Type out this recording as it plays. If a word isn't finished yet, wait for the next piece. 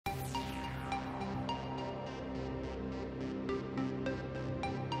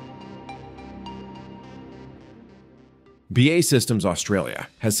BAE Systems Australia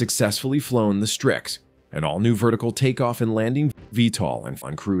has successfully flown the Strix, an all-new vertical takeoff and landing VTOL and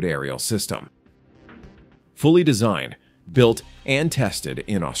uncrewed aerial system. Fully designed, built, and tested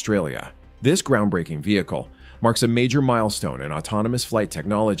in Australia, this groundbreaking vehicle marks a major milestone in autonomous flight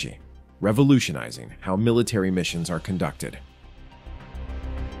technology, revolutionizing how military missions are conducted.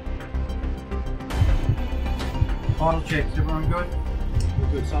 Final checks, everyone good?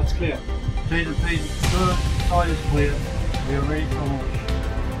 All good, so it's clear. T's and P's good, side is clear. We are ready for launch.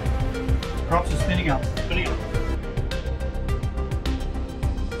 Props are spinning up. Spinning up.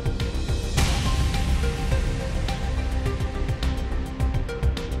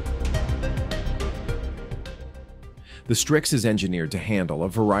 The Strix is engineered to handle a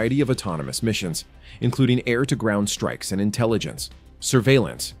variety of autonomous missions, including air-to-ground strikes and intelligence,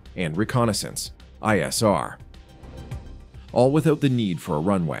 surveillance, and reconnaissance, ISR, all without the need for a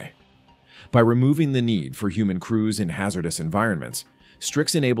runway. By removing the need for human crews in hazardous environments,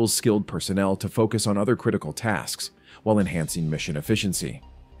 Strix enables skilled personnel to focus on other critical tasks while enhancing mission efficiency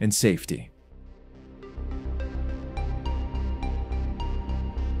and safety.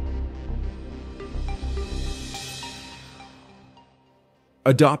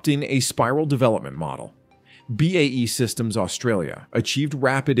 Adopting a spiral development model, BAE Systems Australia achieved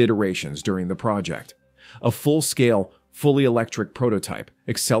rapid iterations during the project. A full-scale, fully electric prototype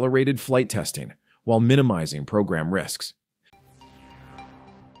accelerated flight testing while minimizing program risks.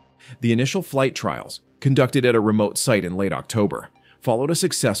 The initial flight trials, conducted at a remote site in late October, followed a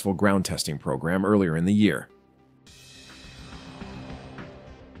successful ground testing program earlier in the year.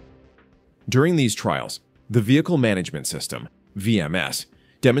 During these trials, the Vehicle Management System, VMS,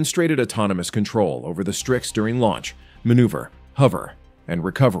 demonstrated autonomous control over the Strix during launch, maneuver, hover, and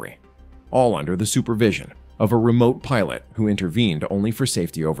recovery, all under the supervision of a remote pilot who intervened only for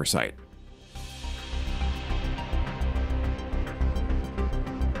safety oversight.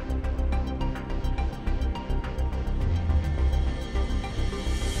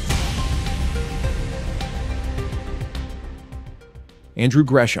 Andrew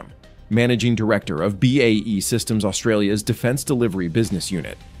Gresham, Managing Director of BAE Systems Australia's Defence Delivery Business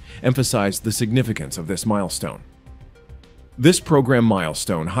Unit, emphasized the significance of this milestone. This program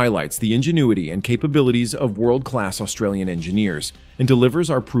milestone highlights the ingenuity and capabilities of world-class Australian engineers and delivers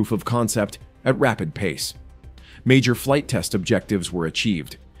our proof of concept at rapid pace. Major flight test objectives were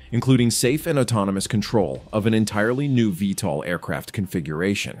achieved, including safe and autonomous control of an entirely new VTOL aircraft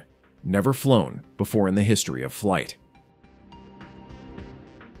configuration, never flown before in the history of flight.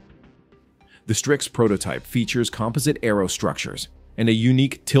 The Strix prototype features composite aerostructures and a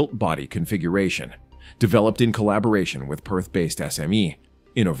unique tilt body configuration, developed in collaboration with Perth-based SME,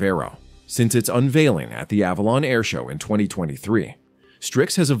 Innovero. Since its unveiling at the Avalon Air Show in 2023,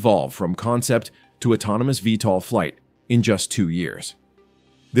 Strix has evolved from concept to autonomous VTOL flight in just 2 years.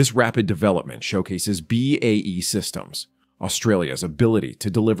 This rapid development showcases BAE Systems Australia's ability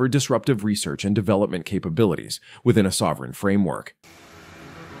to deliver disruptive research and development capabilities within a sovereign framework.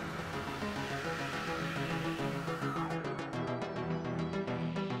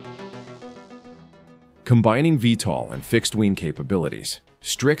 Combining VTOL and fixed-wing capabilities,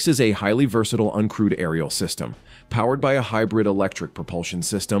 Strix is a highly versatile uncrewed aerial system powered by a hybrid electric propulsion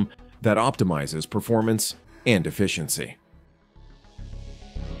system that optimizes performance and efficiency.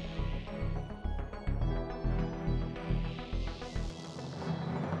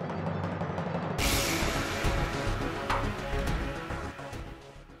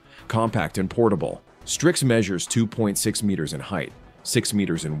 Compact and portable, Strix measures 2.6 meters in height, 6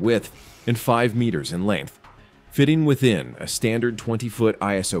 meters in width, and 5 meters in length, fitting within a standard 20-foot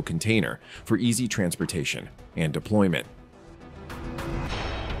ISO container for easy transportation and deployment.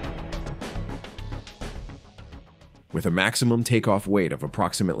 With a maximum takeoff weight of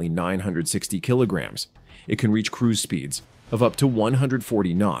approximately 960 kilograms, it can reach cruise speeds of up to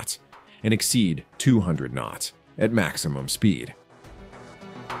 140 knots and exceed 200 knots at maximum speed.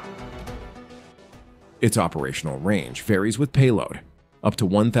 Its operational range varies with payload, up to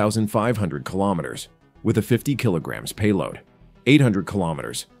 1,500 kilometers with a 50 kilograms payload, 800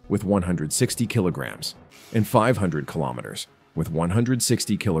 kilometers with 160 kilograms, and 500 kilometers with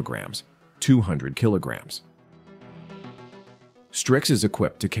 160 kilograms, 200 kilograms. Strix is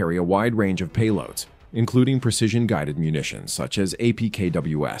equipped to carry a wide range of payloads, including precision-guided munitions such as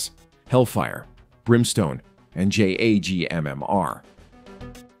APKWS, Hellfire, Brimstone, and JAGMMR.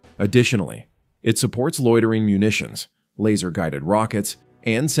 Additionally, it supports loitering munitions, laser-guided rockets,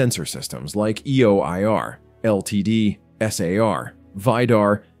 and sensor systems like EOIR, LTD, SAR,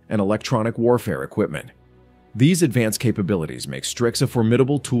 VIDAR, and electronic warfare equipment. These advanced capabilities make Strix a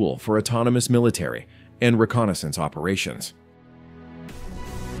formidable tool for autonomous military and reconnaissance operations.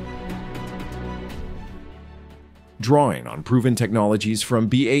 Drawing on proven technologies from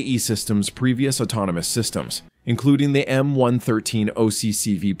BAE Systems' previous autonomous systems, including the M113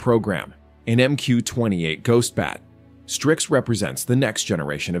 OCCV program and MQ-28 Ghostbat, Strix represents the next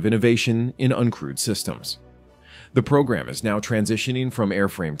generation of innovation in uncrewed systems. The program is now transitioning from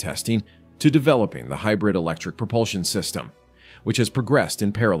airframe testing to developing the hybrid electric propulsion system, which has progressed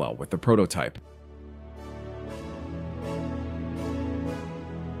in parallel with the prototype.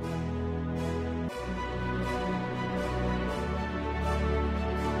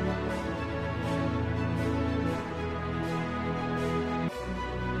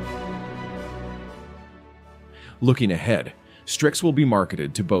 Looking ahead, Strix will be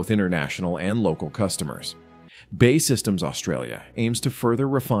marketed to both international and local customers. BAE Systems Australia aims to further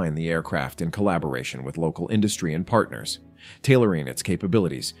refine the aircraft in collaboration with local industry and partners, tailoring its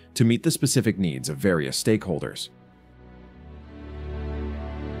capabilities to meet the specific needs of various stakeholders.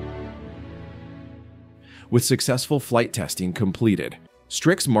 With successful flight testing completed,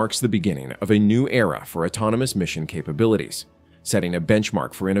 Strix marks the beginning of a new era for autonomous mission capabilities, setting a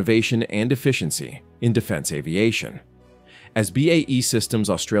benchmark for innovation and efficiency in defense aviation. As BAE Systems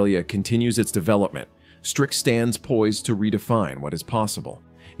Australia continues its development, Strix stands poised to redefine what is possible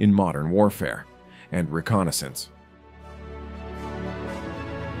in modern warfare and reconnaissance.